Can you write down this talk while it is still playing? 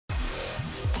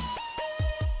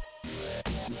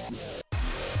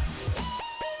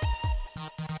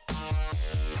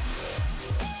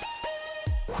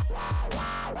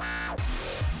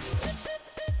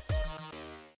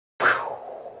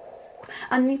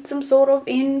I need some sort of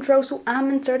intro, so I'm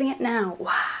inserting it now.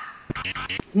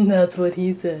 That's what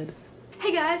he said.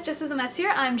 Hey guys, Jess is a Mess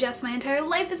here. I'm Jess, my entire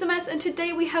life is a mess, and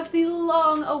today we have the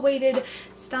long-awaited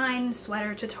Stein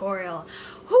sweater tutorial.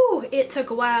 Whew, it took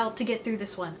a while to get through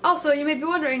this one. Also, you may be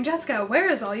wondering, Jessica, where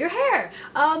is all your hair?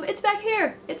 It's back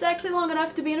here. It's actually long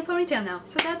enough to be in a ponytail now,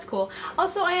 so that's cool.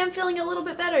 Also, I am feeling a little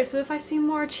bit better, so if I seem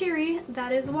more cheery,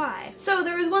 that is why. So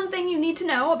there is one thing you need to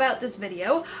know about this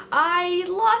video. I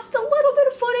lost a little bit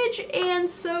of footage, and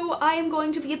so I am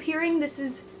going to be appearing. This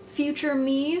is future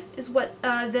me is what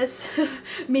this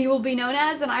me will be known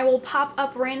as, and I will pop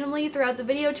up randomly throughout the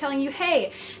video telling you,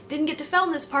 hey, didn't get to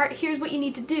film this part, here's what you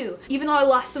need to do. Even though I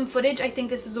lost some footage, I think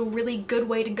this is a really good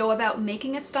way to go about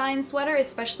making a Stein sweater,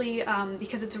 especially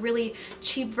because it's a really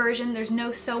cheap version. There's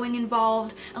no sewing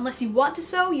involved. Unless you want to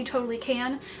sew, you totally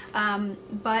can,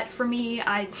 but for me,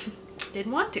 I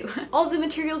didn't want to. All of the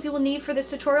materials you will need for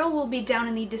this tutorial will be down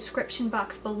in the description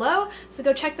box below, so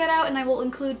go check that out, and I will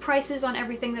include prices on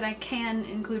everything that I can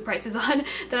include prices on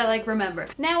that I remember.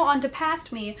 Now on to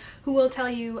past me, who will tell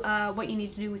you what you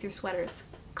need to do with your sweaters.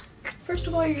 First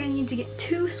of all, you're going to need to get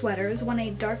two sweaters, one a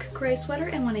dark gray sweater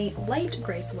and one a light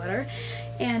gray sweater,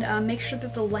 and make sure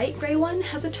that the light gray one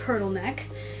has a turtleneck.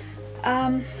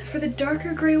 For the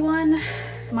darker gray one,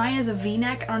 mine is a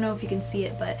V-neck. I don't know if you can see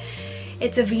it, but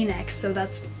it's a V-neck, so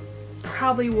that's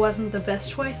probably wasn't the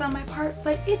best choice on my part,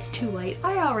 but it's too late.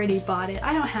 I already bought it.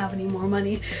 I don't have any more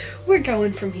money. We're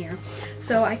going from here.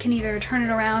 So I can either turn it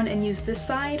around and use this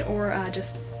side, or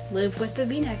just live with the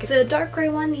V-neck. The dark gray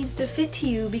one needs to fit to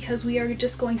you because we are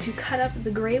just going to cut up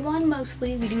the gray one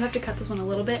mostly. We do have to cut this one a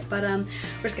little bit, but we're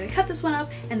just gonna cut this one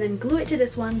up and then glue it to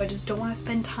this one. I just don't want to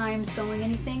spend time sewing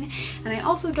anything, and I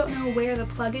also don't know where the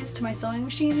plug is to my sewing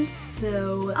machine,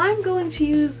 so I'm going to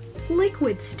use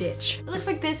liquid stitch. It looks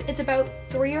like this. It's about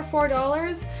 $3 or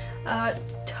 $4.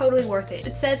 Totally worth it.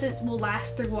 It says it will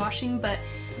last through washing, but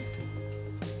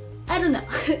I don't know.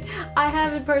 I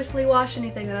haven't personally washed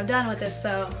anything that I've done with it,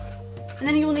 so. And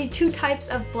then you will need two types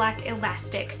of black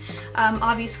elastic.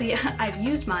 Obviously, I've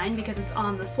used mine because it's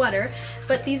on the sweater,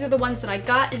 but these are the ones that I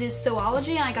got. It is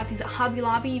Sewology, and I got these at Hobby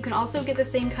Lobby. You can also get the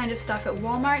same kind of stuff at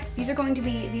Walmart. These are going to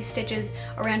be these stitches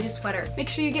around your sweater. Make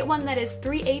sure you get one that is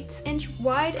 3/8 inch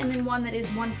wide and then one that is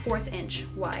 1/4 inch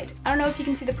wide. I don't know if you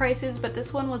can see the prices, but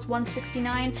this one was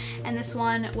 $169 and this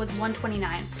one was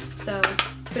 $129. So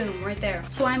boom, right there.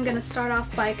 So I'm gonna start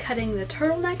off by cutting the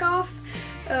turtleneck off.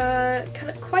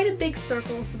 Cut quite a big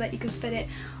circle so that you can fit it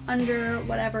under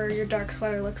whatever your dark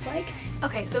sweater looks like.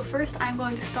 Okay, so first I'm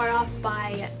going to start off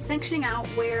by sectioning out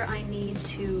where I need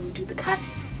to do the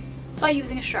cuts by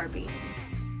using a Sharpie.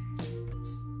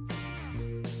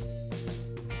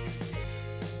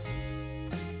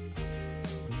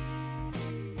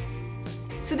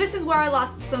 So this is where I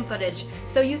lost some footage.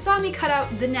 So you saw me cut out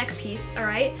the neck piece,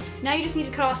 alright? Now you just need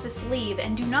to cut off the sleeve,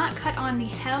 and do not cut on the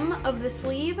hem of the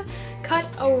sleeve, cut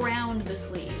around the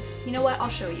sleeve. You know what, I'll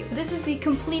show you. This is the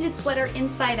completed sweater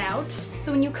inside out.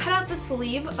 So when you cut out the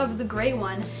sleeve of the gray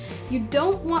one, you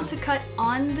don't want to cut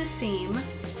on the seam.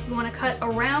 You want to cut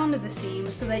around the seam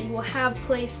so that you will have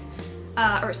place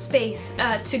or space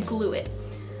to glue it.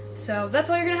 So that's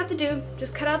all you're gonna have to do.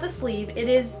 Just cut out the sleeve. It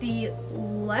is the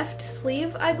left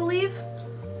sleeve, I believe.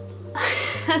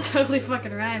 That totally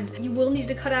fucking rhymed. You will need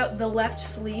to cut out the left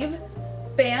sleeve.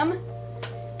 Bam.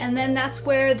 And then that's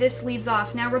where this leaves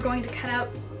off. Now we're going to cut out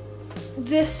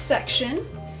this section,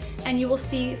 and you will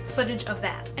see footage of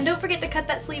that. And don't forget to cut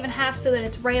that sleeve in half so that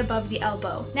it's right above the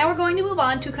elbow. Now we're going to move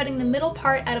on to cutting the middle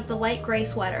part out of the light gray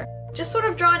sweater. Just sort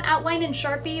of draw an outline in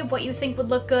Sharpie of what you think would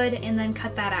look good, and then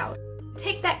cut that out.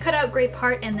 Take that cut out gray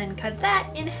part and then cut that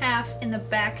in half in the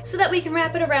back so that we can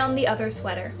wrap it around the other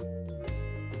sweater.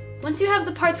 Once you have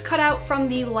the parts cut out from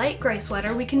the light gray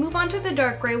sweater, we can move on to the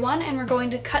dark gray one, and we're going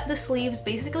to cut the sleeves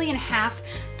basically in half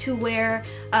to where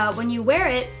when you wear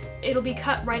it, it'll be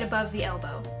cut right above the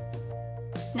elbow.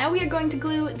 Now we are going to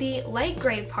glue the light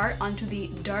gray part onto the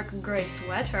dark gray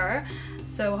sweater.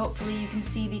 So hopefully you can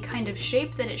see the kind of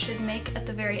shape that it should make at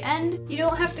the very end. You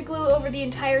don't have to glue over the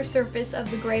entire surface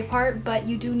of the gray part, but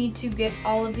you do need to get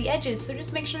all of the edges, so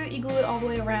just make sure that you glue it all the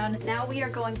way around. Now we are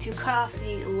going to cut off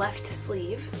the left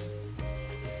sleeve.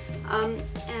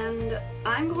 And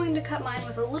I'm going to cut mine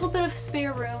with a little bit of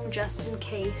spare room just in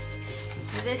case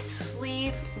this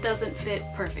sleeve doesn't fit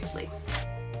perfectly.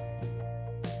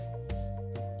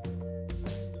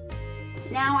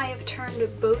 Now I have turned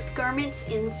both garments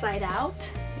inside out.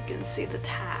 You can see the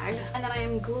tag. And then I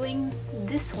am gluing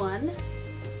this one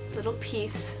little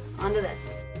piece onto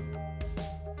this.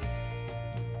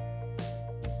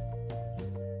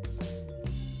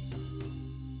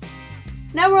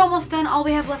 Now we're almost done. All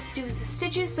we have left to do is the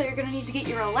stitches, so you're gonna need to get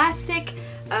your elastic.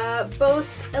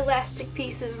 Both elastic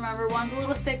pieces, remember, one's a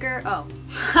little thicker. Oh,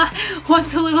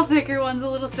 one's a little thicker, one's a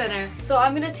little thinner. So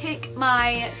I'm gonna take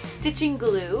my stitching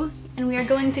glue, and we are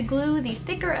going to glue the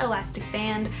thicker elastic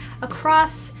band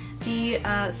across the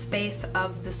space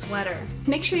of the sweater.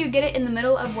 Make sure you get it in the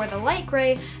middle of where the light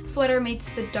gray sweater meets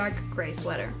the dark gray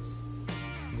sweater.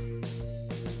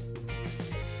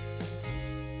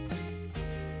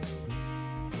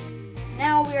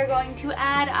 Now we are going to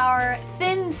add our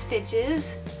thin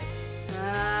stitches.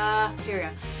 Here we go.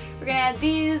 We're gonna add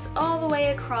these all the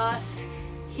way across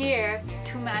here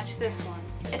to match this one.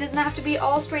 It doesn't have to be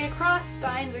all straight across.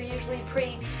 Steins are usually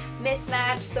pretty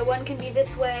mismatched, so one can be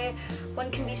this way, one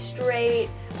can be straight,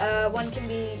 one can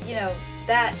be, you know,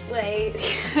 that way.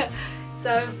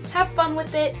 So have fun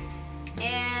with it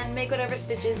and make whatever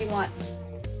stitches you want.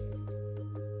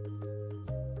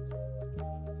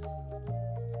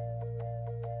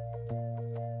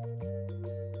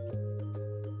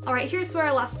 Alright, here's where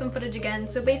I lost some footage again.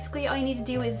 So basically all you need to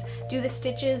do is do the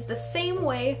stitches the same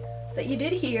way that you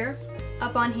did here,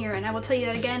 up on here, and I will tell you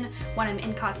that again when I'm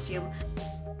in costume.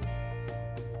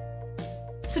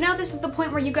 So now this is the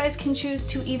point where you guys can choose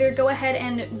to either go ahead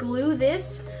and glue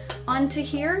this onto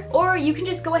here, or you can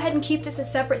just go ahead and keep this a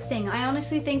separate thing. I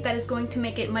honestly think that is going to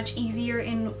make it much easier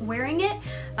in wearing it.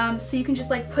 So you can just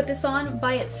like put this on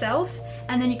by itself,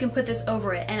 and then you can put this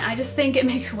over it, and I just think it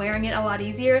makes wearing it a lot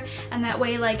easier, and that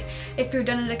way, like, if you're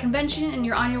done at a convention and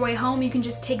you're on your way home, you can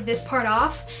just take this part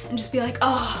off and just be like,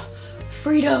 oh,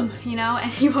 freedom, you know,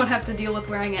 and you won't have to deal with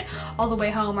wearing it all the way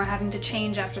home or having to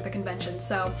change after the convention.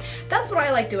 So that's what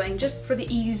I like doing, just for the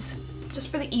ease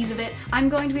of it. I'm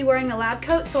going to be wearing the lab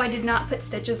coat, so I did not put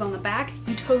stitches on the back.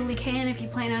 You totally can if you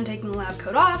plan on taking the lab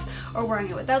coat off or wearing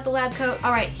it without the lab coat.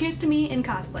 Alright, here's to me in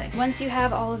cosplay. Once you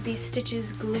have all of these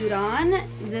stitches glued on,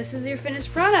 this is your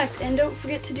finished product. And don't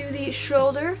forget to do the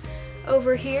shoulder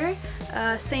over here.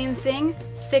 Same thing,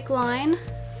 thick line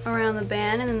around the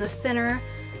band and then the thinner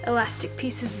elastic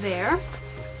pieces there.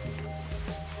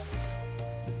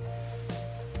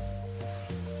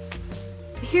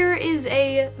 Here is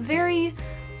a very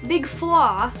big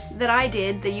flaw that I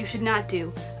did that you should not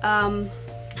do.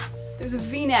 There's a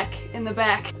V-neck in the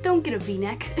back. Don't get a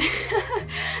V-neck.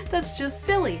 That's just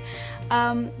silly.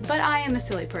 But I am a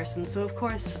silly person, so of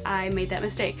course I made that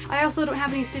mistake. I also don't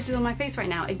have any stitches on my face right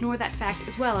now. Ignore that fact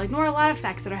as well. Ignore a lot of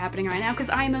facts that are happening right now because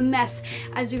I am a mess.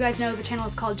 As you guys know, the channel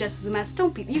is called Just As a Mess.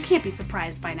 You can't be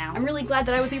surprised by now. I'm really glad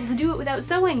that I was able to do it without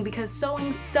sewing because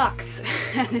sewing sucks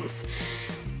and it's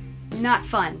not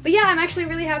fun. But yeah, I'm actually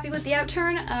really happy with the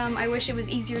outturn. I wish it was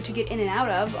easier to get in and out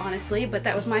of, honestly, but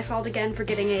that was my fault again for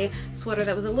getting a sweater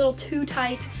that was a little too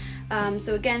tight.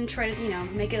 So again, try to, you know,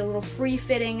 make it a little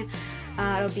free-fitting.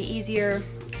 It'll be easier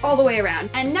all the way around.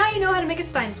 And now you know how to make a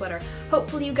Stein sweater.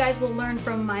 Hopefully you guys will learn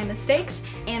from my mistakes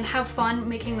and have fun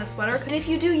making the sweater. And if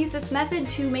you do use this method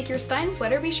to make your Stein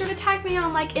sweater, be sure to tag me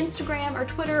on like Instagram or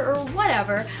Twitter or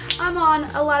whatever. I'm on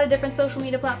a lot of different social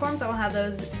media platforms. I will have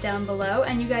those down below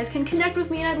and you guys can connect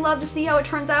with me and I'd love to see how it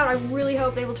turns out. I really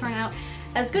hope they will turn out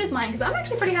as good as mine because I'm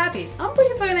actually pretty happy. I'm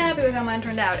pretty fucking happy with how mine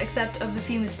turned out, except of the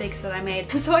few mistakes that I made.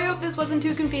 So I hope this wasn't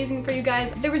too confusing for you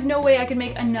guys. There was no way I could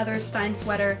make another Stein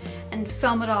sweater and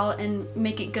film it all and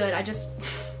make it good.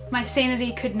 My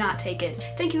sanity could not take it.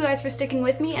 Thank you guys for sticking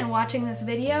with me and watching this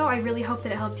video. I really hope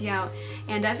that it helped you out.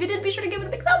 And if it did, be sure to give it a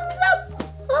big thumbs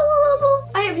up.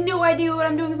 I have no idea what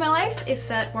I'm doing with my life, if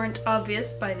that weren't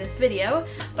obvious by this video,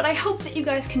 but I hope that you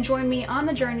guys can join me on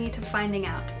the journey to finding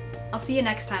out. I'll see you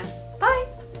next time. Bye!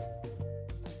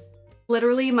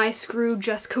 Literally, my screw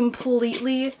just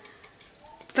completely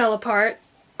fell apart.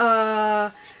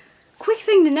 Quick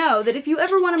thing to know, that if you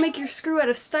ever want to make your screw out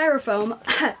of styrofoam,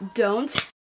 don't.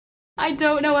 I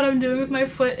don't know what I'm doing with my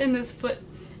foot in this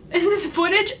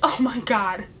footage. Oh my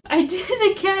god. I did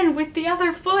it again with the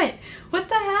other foot. What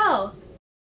the hell?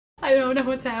 I don't know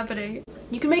what's happening.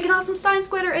 You can make an awesome Stein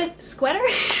sweater sweater?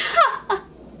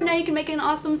 Now you can make an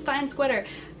awesome Stein sweater.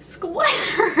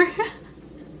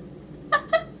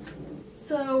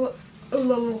 So,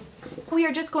 we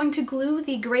are just going to glue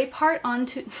the gray part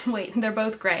onto, wait, they're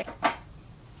both gray.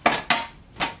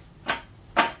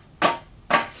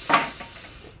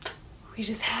 We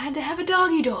just had to have a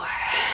doggy door.